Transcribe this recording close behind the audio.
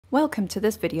Welcome to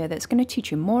this video that's going to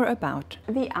teach you more about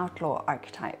the Outlaw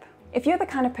Archetype. If you're the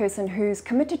kind of person who's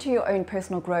committed to your own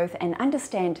personal growth and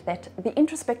understand that the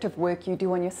introspective work you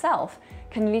do on yourself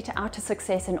can lead to outer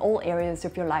success in all areas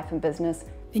of your life and business,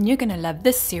 then you're going to love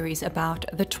this series about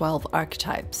the 12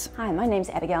 archetypes. Hi, my name's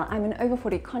Abigail. I'm an over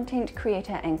 40 content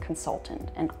creator and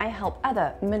consultant, and I help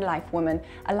other midlife women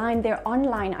align their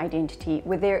online identity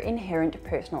with their inherent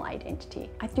personal identity.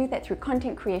 I do that through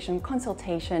content creation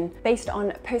consultation based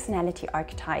on personality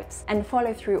archetypes and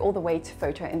follow through all the way to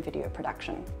photo and video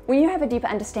production. When you have a deeper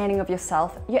understanding of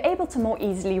yourself, you're able to more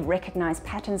easily recognize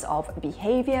patterns of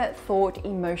behavior, thought,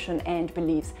 emotion, and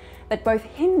beliefs that both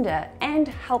hinder and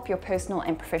help your personal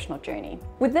and professional journey.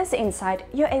 With this insight,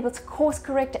 you're able to course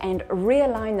correct and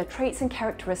realign the traits and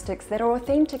characteristics that are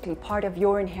authentically part of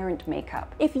your inherent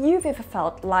makeup. If you've ever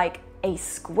felt like a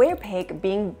square peg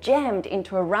being jammed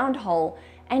into a round hole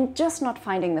and just not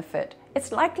finding the fit,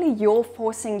 it's likely you're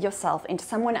forcing yourself into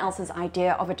someone else's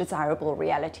idea of a desirable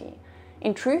reality.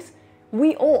 In truth,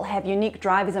 we all have unique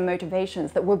drivers and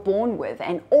motivations that we're born with,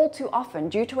 and all too often,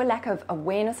 due to a lack of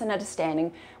awareness and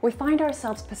understanding, we find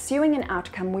ourselves pursuing an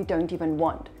outcome we don't even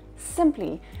want,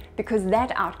 simply because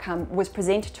that outcome was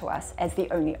presented to us as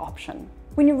the only option.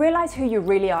 When you realize who you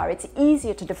really are, it's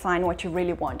easier to define what you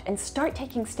really want and start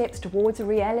taking steps towards a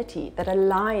reality that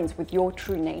aligns with your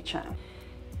true nature.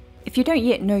 If you don't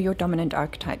yet know your dominant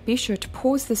archetype, be sure to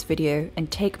pause this video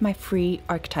and take my free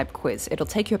archetype quiz. It'll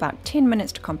take you about 10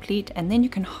 minutes to complete, and then you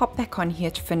can hop back on here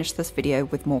to finish this video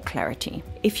with more clarity.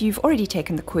 If you've already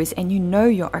taken the quiz and you know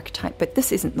your archetype, but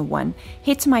this isn't the one,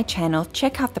 head to my channel,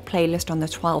 check out the playlist on the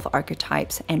 12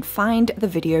 archetypes, and find the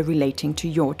video relating to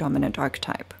your dominant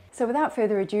archetype. So without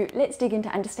further ado, let's dig into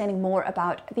understanding more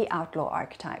about the Outlaw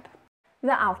Archetype.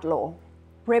 The Outlaw: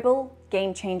 rebel,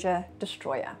 game changer,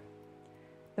 destroyer.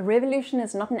 The revolution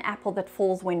is not an apple that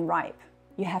falls when ripe.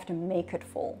 You have to make it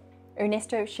fall.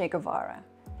 Ernesto Che Guevara.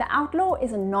 The outlaw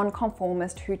is a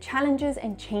nonconformist who challenges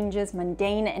and changes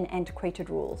mundane and antiquated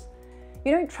rules.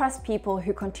 You don't trust people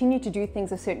who continue to do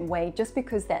things a certain way just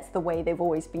because that's the way they've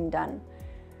always been done.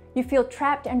 You feel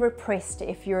trapped and repressed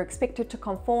if you're expected to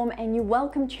conform, and you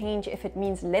welcome change if it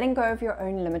means letting go of your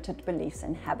own limited beliefs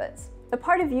and habits. The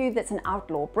part of you that's an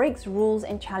outlaw breaks rules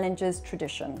and challenges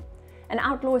tradition. An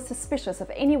outlaw is suspicious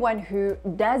of anyone who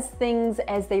does things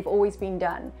as they've always been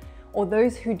done, or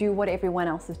those who do what everyone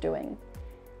else is doing.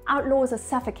 Outlaws are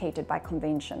suffocated by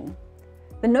convention.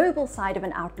 The noble side of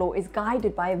an outlaw is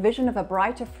guided by a vision of a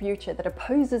brighter future that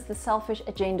opposes the selfish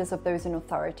agendas of those in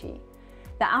authority.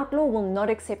 The outlaw will not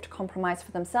accept compromise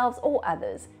for themselves or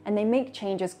others, and they make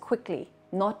changes quickly,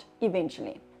 not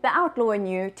eventually. The outlaw in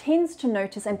you tends to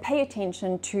notice and pay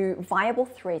attention to viable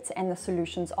threats and the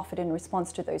solutions offered in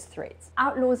response to those threats.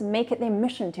 Outlaws make it their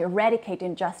mission to eradicate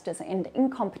injustice and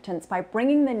incompetence by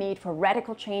bringing the need for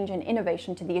radical change and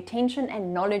innovation to the attention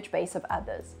and knowledge base of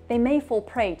others. They may fall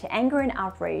prey to anger and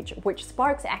outrage, which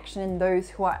sparks action in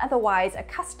those who are otherwise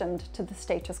accustomed to the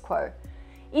status quo.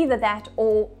 Either that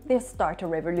or they'll start a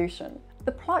revolution.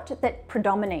 The plot that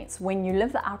predominates when you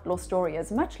live the outlaw story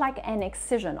is much like an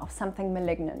excision of something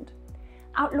malignant.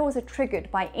 Outlaws are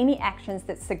triggered by any actions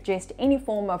that suggest any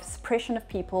form of suppression of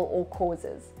people or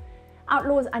causes.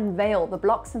 Outlaws unveil the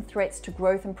blocks and threats to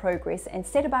growth and progress and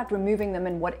set about removing them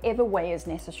in whatever way is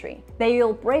necessary.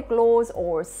 They'll break laws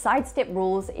or sidestep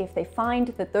rules if they find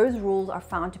that those rules are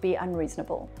found to be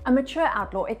unreasonable. A mature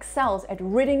outlaw excels at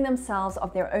ridding themselves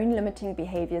of their own limiting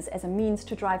behaviors as a means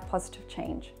to drive positive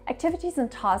change. Activities and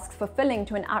tasks fulfilling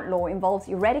to an outlaw involves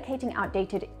eradicating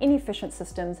outdated, inefficient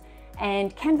systems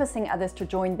and canvassing others to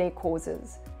join their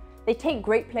causes. They take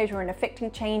great pleasure in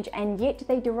effecting change, and yet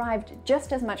they derived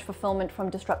just as much fulfillment from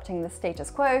disrupting the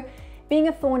status quo, being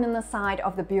a thorn in the side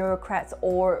of the bureaucrats,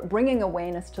 or bringing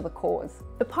awareness to the cause.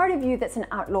 The part of you that's an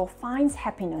outlaw finds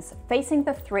happiness facing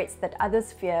the threats that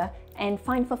others fear, and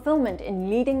find fulfillment in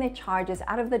leading their charges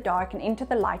out of the dark and into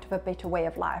the light of a better way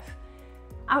of life.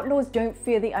 Outlaws don't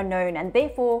fear the unknown and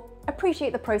therefore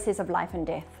appreciate the process of life and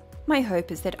death. My hope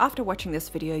is that after watching this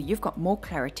video, you've got more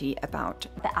clarity about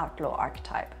the Outlaw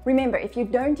Archetype. Remember, if you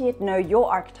don't yet know your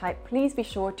archetype, please be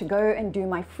sure to go and do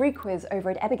my free quiz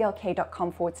over at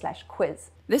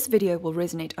abigailk.com/quiz. This video will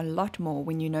resonate a lot more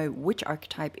when you know which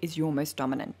archetype is your most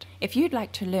dominant. If you'd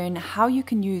like to learn how you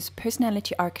can use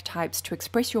personality archetypes to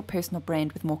express your personal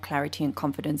brand with more clarity and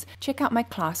confidence, check out my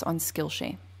class on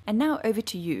Skillshare. And now over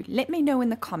to you. Let me know in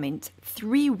the comments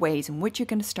 3 ways in which you're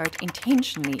going to start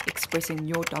intentionally expressing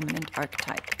your dominant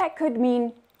archetype. That could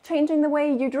mean changing the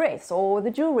way you dress or the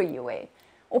jewelry you wear.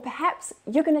 Or perhaps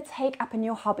you're going to take up a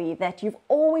new hobby that you've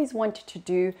always wanted to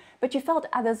do, but you felt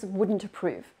others wouldn't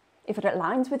approve. If it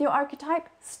aligns with your archetype,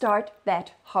 start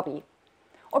that hobby.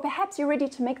 Or perhaps you're ready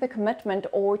to make the commitment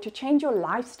or to change your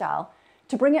lifestyle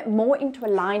to bring it more into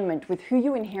alignment with who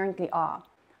you inherently are.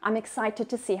 I'm excited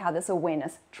to see how this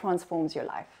awareness transforms your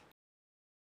life.